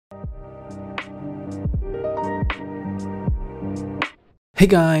Hey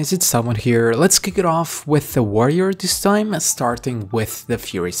guys, it's Selwen here. Let's kick it off with the warrior this time, starting with the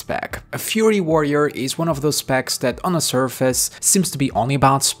Fury spec. A Fury warrior is one of those specs that on the surface seems to be only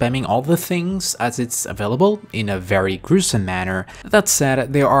about spamming all the things as it's available in a very gruesome manner. That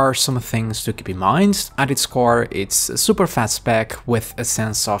said, there are some things to keep in mind. At its core, it's a super fast spec with a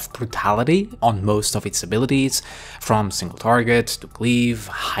sense of brutality on most of its abilities, from single target to cleave,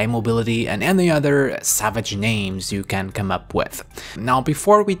 high mobility, and any other savage names you can come up with. Now,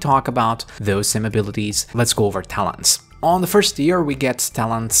 before we talk about those same abilities, let's go over talents. On the first tier, we get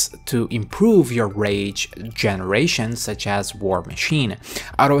talents to improve your rage generation, such as War Machine.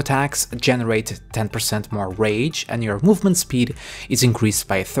 Auto attacks generate 10% more rage, and your movement speed is increased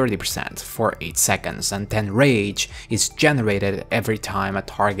by 30% for 8 seconds, and 10 rage is generated every time a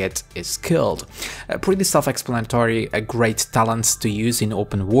target is killed. Pretty self-explanatory, a great talent to use in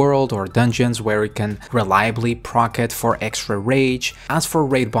open world or dungeons where you can reliably proc it for extra rage. As for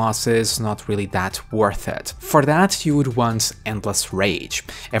raid bosses, not really that worth it. For that, you would want Endless Rage.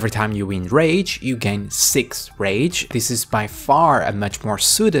 Every time you win Rage, you gain 6 Rage. This is by far a much more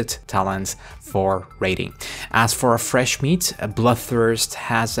suited talent for raiding. As for a Fresh Meat, a Bloodthirst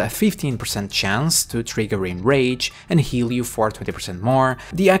has a 15% chance to trigger in Rage and heal you for 20% more.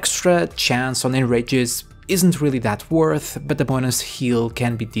 The extra chance on enrages isn't really that worth, but the bonus heal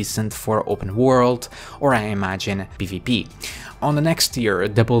can be decent for open world or I imagine PvP. On the next tier,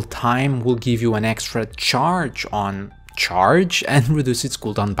 Double Time will give you an extra charge on charge and reduce its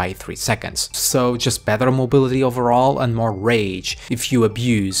cooldown by 3 seconds. So just better mobility overall and more rage if you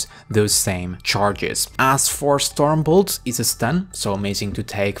abuse those same charges. As for Stormbolt, is a stun, so amazing to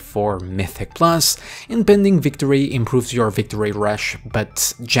take for Mythic Plus. Impending Victory improves your victory rush,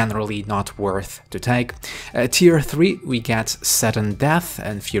 but generally not worth to take. Tier 3 we get Sudden Death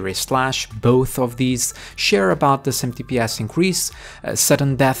and Fury Slash. Both of these share about the same DPS increase.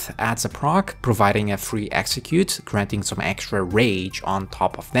 Sudden Death adds a proc, providing a free execute, granting some extra rage on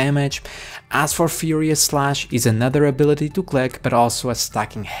top of damage. As for Furious Slash, is another ability to click, but also a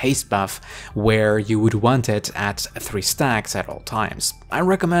stacking haste buff where you would want it at 3 stacks at all times. I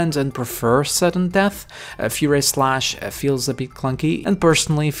recommend and prefer Sudden Death. Furious Slash feels a bit clunky and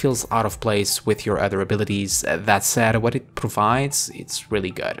personally feels out of place with your other abilities. That said, what it provides, it's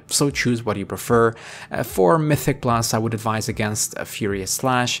really good, so choose what you prefer. For Mythic Plus, I would advise against Furious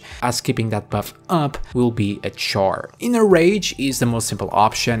Slash, as keeping that buff up will be a chore. Inner Rage is the most simple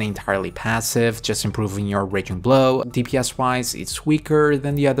option, entirely passive, just improving your Raging Blow. DPS wise, it's weaker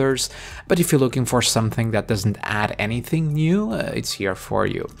than the others, but if you're looking for something that doesn't add anything new, it's here for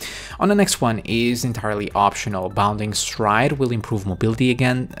you. On the next one is entirely optional. Bounding Stride will improve mobility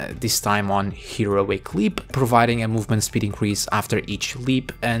again, this time on Heroic Leap, providing a movement speed increase after each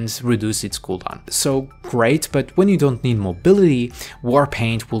leap and reduce its cooldown. So great, but when you don't need mobility,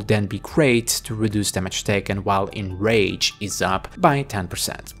 Warpaint will then be great to reduce damage taken, while in Rage is up by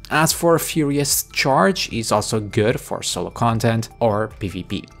 10%. As for Furious Charge, is also good for solo content or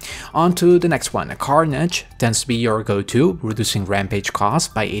PvP. On to the next one. Carnage tends to be your go-to, reducing rampage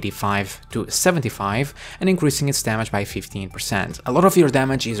cost by 85 to 75 and increasing its damage by 15%. A lot of your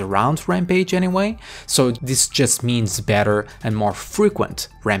damage is around rampage anyway, so this just means better and more frequent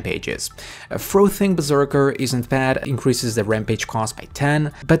rampages. Frothing Berserker isn't bad, increases the rampage cost by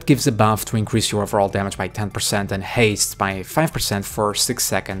 10, but gives a buff to increase your overall damage by 10% and haste by 5% for 6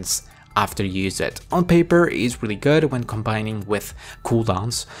 seconds after you use it. On paper, is really good when combining with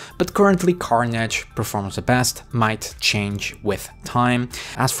cooldowns, but currently Carnage performs the best, might change with time.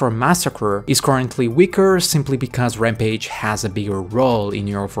 As for Massacre, is currently weaker simply because Rampage has a bigger role in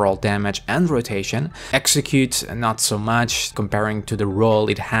your overall damage and rotation. Execute, not so much, comparing to the role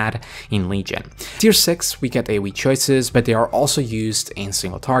it had in Legion. Tier 6, we get AoE choices, but they are also used in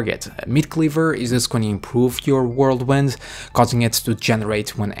single target. Mid Cleaver is just going to improve your Whirlwind, causing it to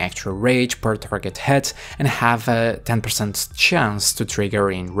generate 1 extra rage per target hit and have a 10% chance to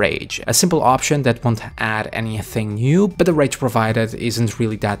trigger in rage. A simple option that won't add anything new, but the rage provided isn't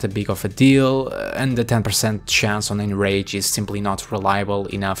really that big of a deal, and the 10% chance on enrage is simply not reliable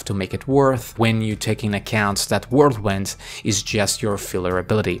enough to make it worth when you take in account that Whirlwind is just your filler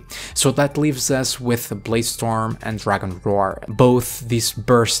ability. So that leaves us with Bladestorm and Dragon Roar, both these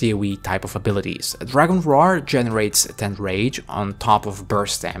burst AoE type of abilities. Dragon Roar generates 10 rage on top of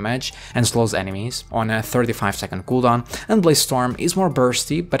burst damage damage and slows enemies on a 35-second cooldown, and Bladestorm is more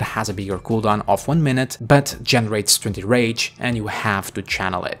bursty but has a bigger cooldown of 1 minute but generates 20 rage and you have to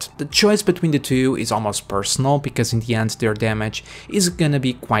channel it. The choice between the two is almost personal because in the end their damage is gonna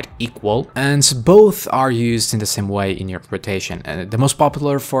be quite equal and both are used in the same way in your rotation. The most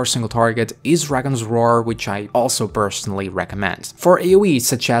popular for single target is Dragon's Roar, which I also personally recommend. For AoE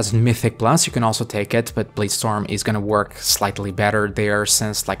such as Mythic Plus you can also take it, but Bladestorm is gonna work slightly better there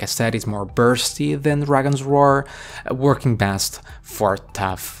since, like I said, it's more bursty than Dragon's Roar, working best for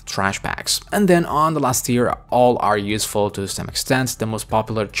tough trash packs. And then on the last tier, all are useful to some extent. The most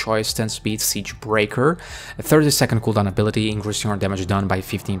popular choice tends to be Siege Breaker, a 30-second cooldown ability increasing your damage done by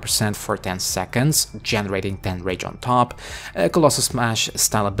 15% for 10 seconds, generating 10 rage on top, a Colossus Smash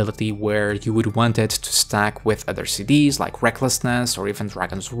style ability where you would want it to stack with other CDs like Recklessness or even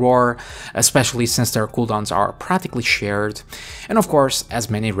Dragon's Roar, especially since their cooldowns are practically shared, and of course as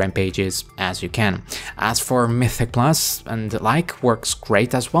many rampages as you can. As for Mythic Plus and the like, works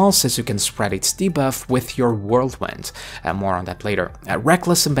great as well since you can spread its debuff with your Whirlwind, more on that later.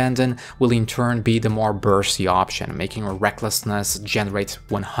 Reckless Abandon will in turn be the more bursty option, making your Recklessness generate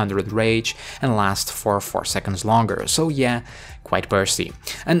 100 rage and last for 4 seconds longer, so yeah, quite bursty.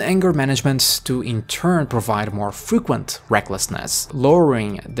 And Anger Management to in turn provide more frequent Recklessness,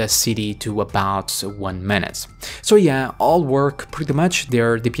 lowering the CD to about 1 minute. So yeah, all work pretty much.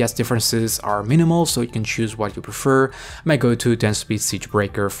 Their DPS differences are minimal, so you can choose what you prefer. My go-to tends to be Siege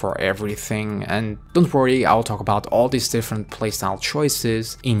Breaker for everything, and don't worry, I'll talk about all these different playstyle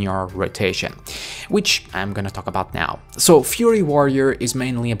choices in your rotation, which I'm gonna talk about now. So Fury Warrior is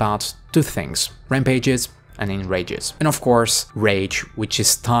mainly about two things: rampages and enrages, and of course rage, which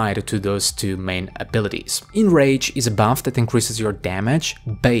is tied to those two main abilities. Enrage is a buff that increases your damage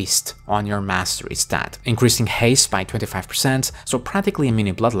based on your mastery stat, increasing haste by 25%, so practically a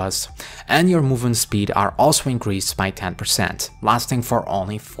mini bloodlust, and your movement speed are also increased by 10%, lasting for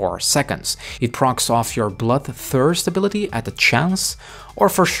only 4 seconds. It procs off your Bloodthirst ability at a chance, or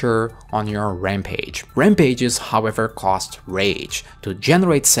for sure on your rampage. Rampages, however, cost rage. To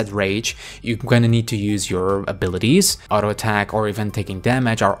generate said rage, you're gonna need to use your abilities. Auto attack or even taking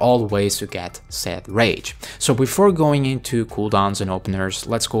damage are all ways to get said rage. So before going into cooldowns and openers,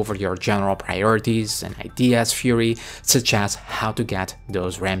 let's go over your general priorities and ideas Fury, such as how to get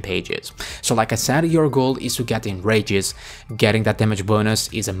those rampages. So like I said, your goal is to get enrages. Getting that damage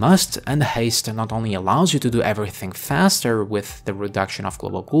bonus is a must, and haste not only allows you to do everything faster with the reduction of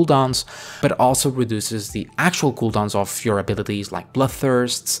global cooldowns, but also reduces the actual cooldowns of your abilities like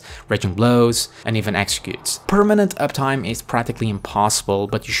Bloodthirsts, Raging Blows, and even Executes. Permanent uptime is practically impossible,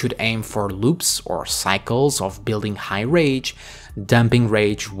 but you should aim for loops or cycles of building high rage, dumping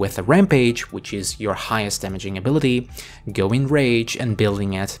rage with a rampage, which is your highest damaging ability, going rage and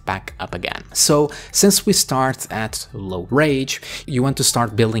building it back up again. So since we start at low rage, you want to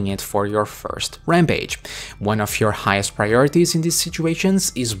start building it for your first rampage. One of your highest priorities in these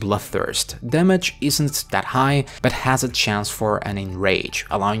situations is Bloodthirst. Damage isn't that high, but has a chance for an enrage,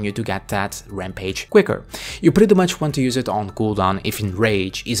 allowing you to get that rampage quicker. You pretty much want to use it on cooldown if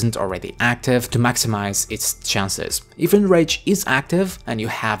enrage isn't already active to maximize its chances. If enrage is active and you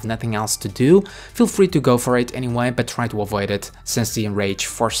have nothing else to do, feel free to go for it anyway, but try to avoid it since the enrage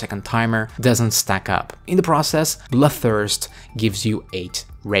 4-second timer doesn't stack up. In the process, Bloodthirst gives you 8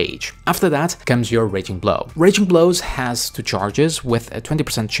 rage. After that comes your Raging Blow. Raging Blows has 2 charges with a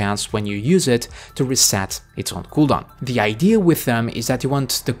 20% chance when you use it to reset its own cooldown. The idea with them is that you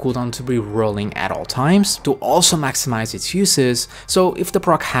want the cooldown to be rolling at all times to also maximize its uses, so if the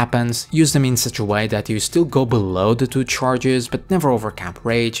proc happens, use them in such a way that you still go below the 2 charges but never overcap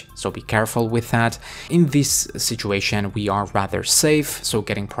rage, so be careful with that. In this situation we are rather safe, so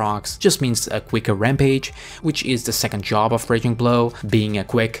getting procs just means a quicker rampage, which is the second job of Raging Blow, being a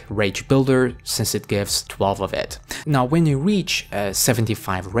quick rage builder since it gives 12 of it. Now when you reach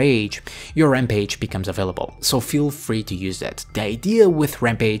 75 rage, your rampage becomes available, so feel free to use it. The idea with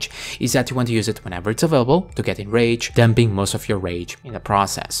rampage is that you want to use it whenever it's available to get in rage, dumping most of your rage in the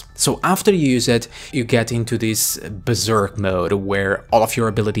process. So after you use it, you get into this berserk mode where all of your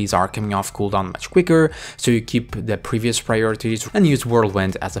abilities are coming off cooldown much quicker, so you keep the previous priorities and use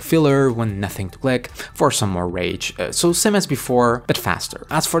Whirlwind as a filler when nothing to click for some more rage. So same as before, but faster.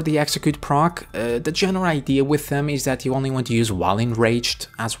 faster. As for the execute proc, the general idea with them is that you only want to use while enraged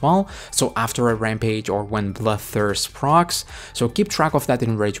as well, so after a rampage or when Bloodthirst procs, so keep track of that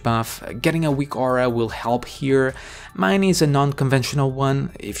enrage buff. Getting a weak aura will help here. Mine is a non-conventional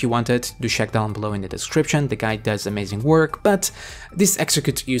one. If you want it, do check down below in the description, the guide does amazing work, but this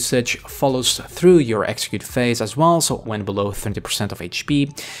execute usage follows through your execute phase as well, so when below 30% of HP.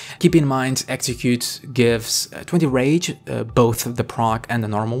 Keep in mind, execute gives 20 rage, both the proc and the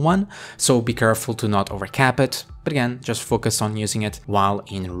normal one, so be careful to not overcap it. But again, just focus on using it while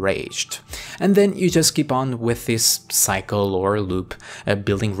enraged. And then you just keep on with this cycle or loop,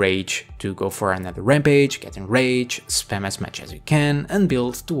 building rage to go for another rampage, get enraged, spam as much as you can, and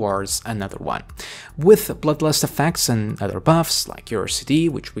build towards another one. With bloodlust effects and other buffs, like your CD,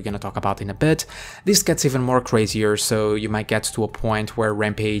 which we're gonna talk about in a bit, this gets even more crazier, so you might get to a point where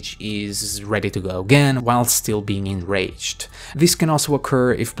rampage is ready to go again, while still being enraged. This can also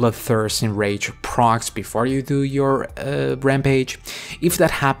occur if Bloodthirst Enrage procs before you do your rampage. If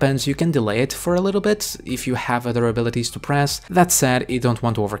that happens, you can delay it for a little bit if you have other abilities to press. That said, you don't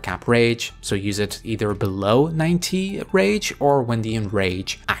want to overcap rage, so use it either below 90 rage or when the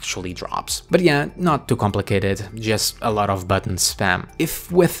enrage actually drops. But yeah, not too complicated, just a lot of button spam.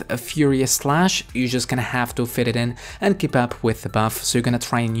 If with a Furious Slash, you're just gonna have to fit it in and keep up with the buff, so you're gonna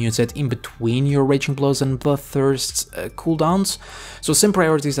try and use it in between your Raging Blows and Bloodthirst cooldowns. So same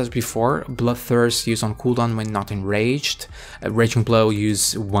priorities as before, Bloodthirst use on cooldown when not enraged, Raging Blow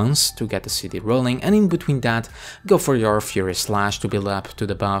use once to get the CD rolling, and in between that, go for your Furious Slash to build up to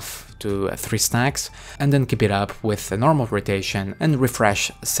the buff to 3 stacks, and then keep it up with a normal rotation and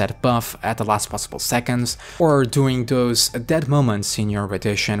refresh said buff at the last possible seconds, or during those dead moments in your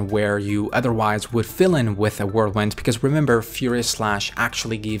rotation where you otherwise would fill in with a Whirlwind, because remember, Furious Slash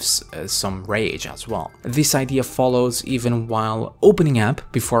actually gives some rage as well. This idea follows even while opening up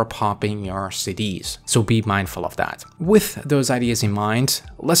before popping your CDs, so be mindful of that. With those ideas in mind,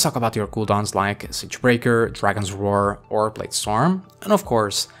 let's talk about your cooldowns like Siegebreaker, Dragon's Roar, or Bladestorm, and of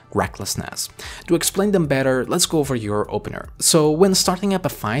course, Recklessness. To explain them better, let's go over your opener. So when starting up a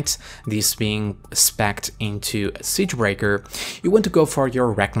fight, this being spec'd into a Siegebreaker, you want to go for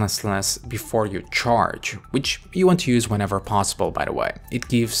your Recklessness before you charge, which you want to use whenever possible, by the way. It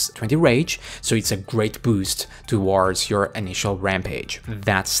gives 20 rage, so it's a great boost towards your initial rampage.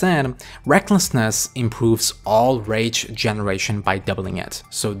 That said, Recklessness improves all rage generation by doubling it,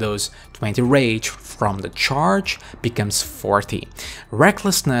 so those 20 rage from the charge becomes 40.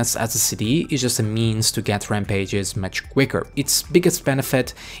 Recklessness as a CD is just a means to get rampages much quicker. Its biggest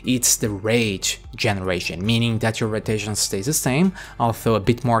benefit is the rage generation, meaning that your rotation stays the same, although a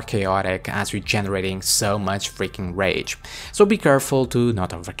bit more chaotic as you're generating so much freaking rage. So be careful to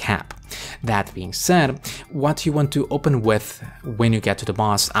not overcap. That being said, what you want to open with when you get to the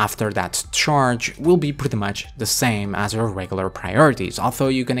boss after that charge will be pretty much the same as your regular priorities, although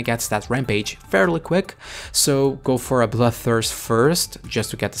you're gonna get that rampage fairly quick, so go for a Bloodthirst first,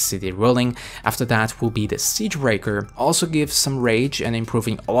 just to get the CD rolling. After that will be the Siegebreaker, also gives some rage and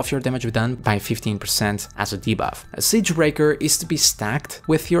improving all of your damage done by 15% as a debuff. A Siegebreaker is to be stacked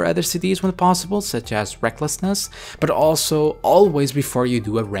with your other CDs when possible, such as Recklessness, but also always before you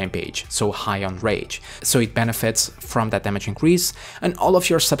do a rampage, so high on rage, so it benefits from that damage increase, and all of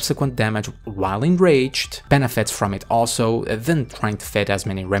your subsequent damage while enraged benefits from it also, then trying to fit as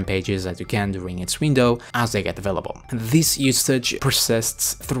many rampages as you can during its window as they get available. This usage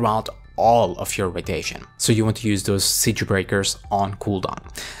persists throughout all of your rotation, so you want to use those Siegebreakers on cooldown.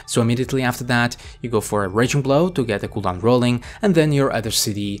 So immediately after that, you go for a Raging Blow to get the cooldown rolling, and then your other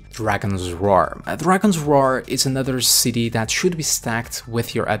CD, Dragon's Roar. Dragon's Roar is another CD that should be stacked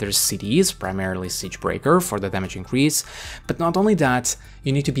with your other CDs, primarily Siegebreaker for the damage increase, but not only that,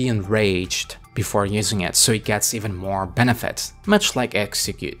 you need to be enraged before using it, so it gets even more benefit, much like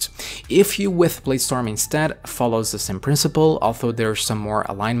Execute. If you with Bladestorm instead, follows the same principle, although there's some more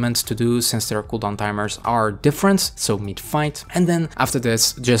alignment to do since their cooldown timers are different, so mid-fight, and then after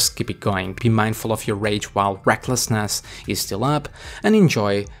this, just keep it going. Be mindful of your rage while Recklessness is still up, and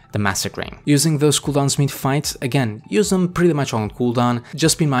enjoy the massacring. Using those cooldowns mid-fight, again, use them pretty much on cooldown,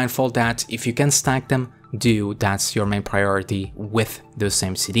 just be mindful that if you can stack them, that's your main priority with those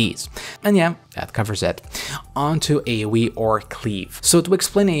same CDs. And yeah, that covers it. On to AoE or Cleave. So to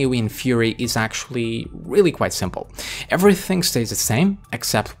explain AoE in Fury is actually really quite simple. Everything stays the same,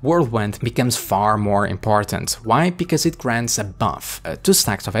 except Whirlwind becomes far more important. Why? Because it grants a buff, 2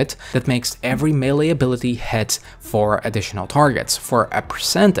 stacks of it, that makes every melee ability hit for additional targets, for a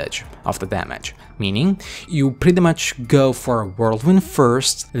percentage of the damage. meaning you pretty much go for a Whirlwind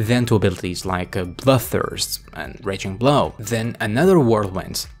first, then two abilities like Bloodthirst and Raging Blow, then another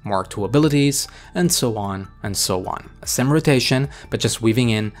Whirlwind, more two abilities, and so on and so on. Same rotation, but just weaving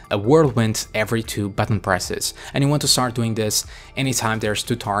in a Whirlwind every 2 button presses, and you want to start doing this anytime there's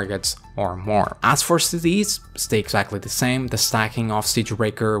 2 targets or more. As for cities, stay exactly the same. The stacking of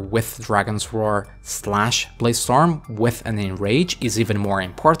Siegebreaker with Dragon's Roar / Bladestorm with an Enrage is even more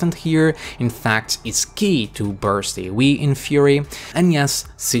important here. In fact, it's key to burst AoE in Fury. And yes,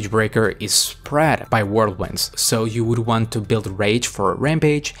 Siegebreaker is spread by Whirlwinds, so you would want to build Rage for a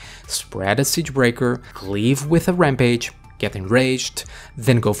Rampage, spread a Siegebreaker, cleave with a Rampage, get enraged,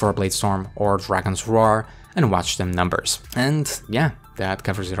 then go for a Bladestorm or Dragon's Roar and watch them numbers. And yeah, that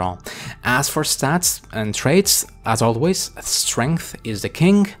covers it all. As for stats and traits, as always, strength is the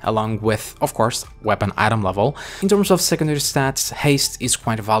king, along with, of course, weapon item level. In terms of secondary stats, haste is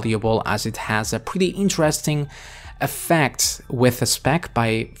quite valuable as it has a pretty interesting effect with a spec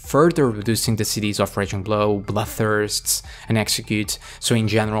by further reducing the CDs of Raging Blow, Bloodthirsts, and Execute, so in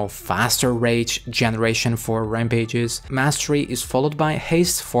general faster rage generation for rampages. Mastery is followed by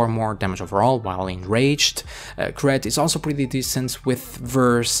haste for more damage overall, while enraged. Crit is also pretty decent, with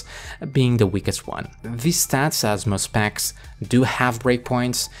Verse being the weakest one. These stats, as most specs, do have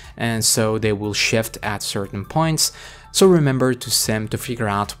breakpoints, and so they will shift at certain points. So remember to sim to figure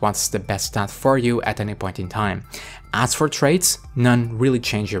out what's the best stat for you at any point in time. As for traits, none really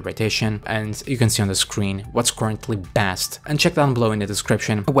change your rotation, and you can see on the screen what's currently best. And check down below in the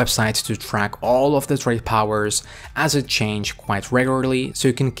description a website to track all of the trait powers as it change quite regularly, so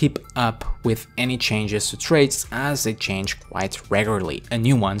you can keep up with any changes to traits as they change quite regularly, and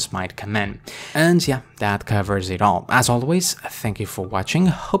new ones might come in. And yeah, that covers it all. As always, thank you for watching,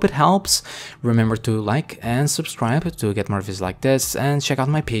 hope it helps. Remember to like and subscribe to get more videos like this, and check out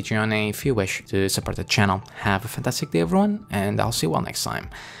my Patreon if you wish to support the channel. Have a fantastic day everyone, and I'll see you all next time.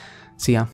 See ya.